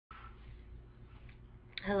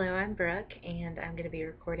Hello, I'm Brooke, and I'm going to be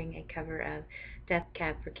recording a cover of Death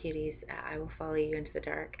Cab for Cuties, I Will Follow You Into the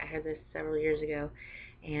Dark. I heard this several years ago,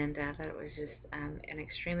 and I thought it was just an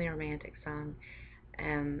extremely romantic song.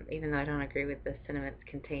 Even though I don't agree with the sentiments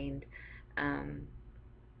contained, um,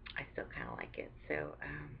 I still kind of like it. So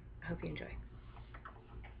I hope you enjoy.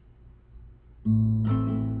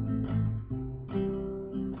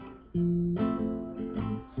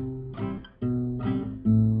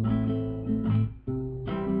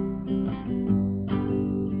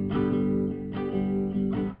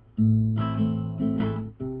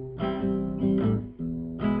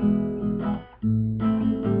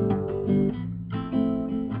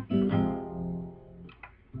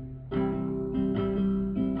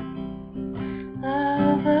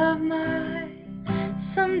 Love of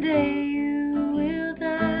mine, someday you will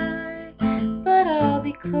die, but I'll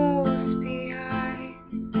be close behind.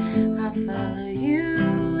 I'll follow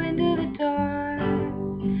you into the dark,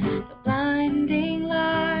 the blinding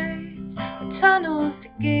lights, the tunnels, the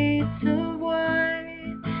gates of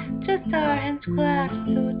wide, just our hands clasped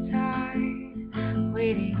so tight,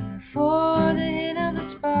 waiting for the hit of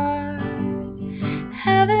a spark.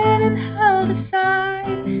 Heaven and hell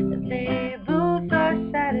decide that they both are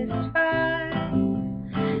satisfied.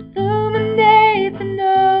 Illuminate the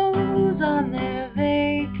nose on their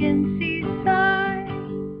vacancy side.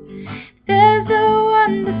 There's no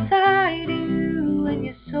one beside you when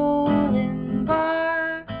your soul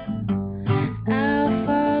embarks. I'll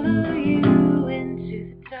follow you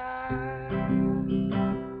into the dark.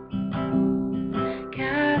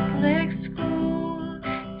 Catholic school,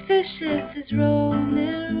 vicious as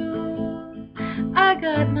Roman rule. I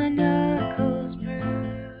got my knuckles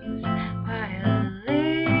bruised by a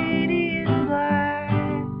lady in black.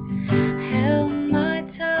 Held my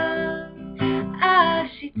tongue as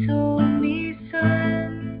she told me,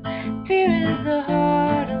 son, fear is the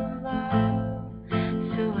heart of love.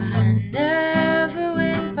 So I never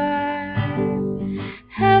went back.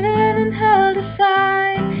 Heaven and hell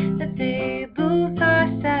decide that they both are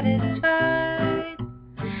satisfied.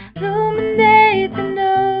 Illuminate the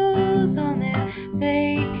nose on their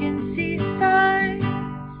vacancy signs.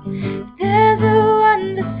 There's no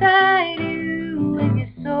one beside you when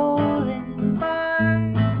your soul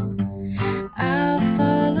embarks. I'll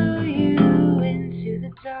follow you into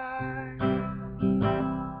the dark.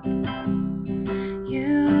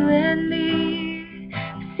 You and me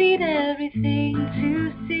have seen everything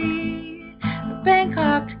to see, the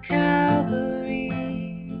Bangkok to Calvary,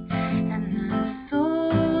 and the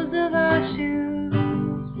soles of our shoes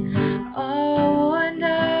are worn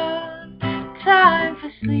down. Time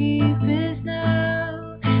for sleep is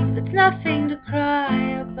now, but it's nothing to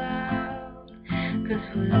cry about, 'cause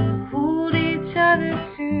we'll hold each other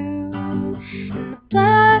soon in the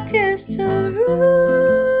blackest of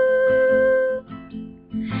rooms.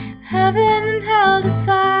 Heaven and hell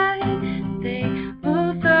decide they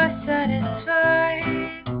both are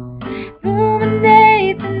satisfied.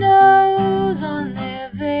 Illuminate the nose on their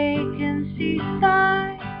vacancy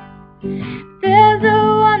side. There's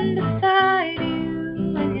no one beside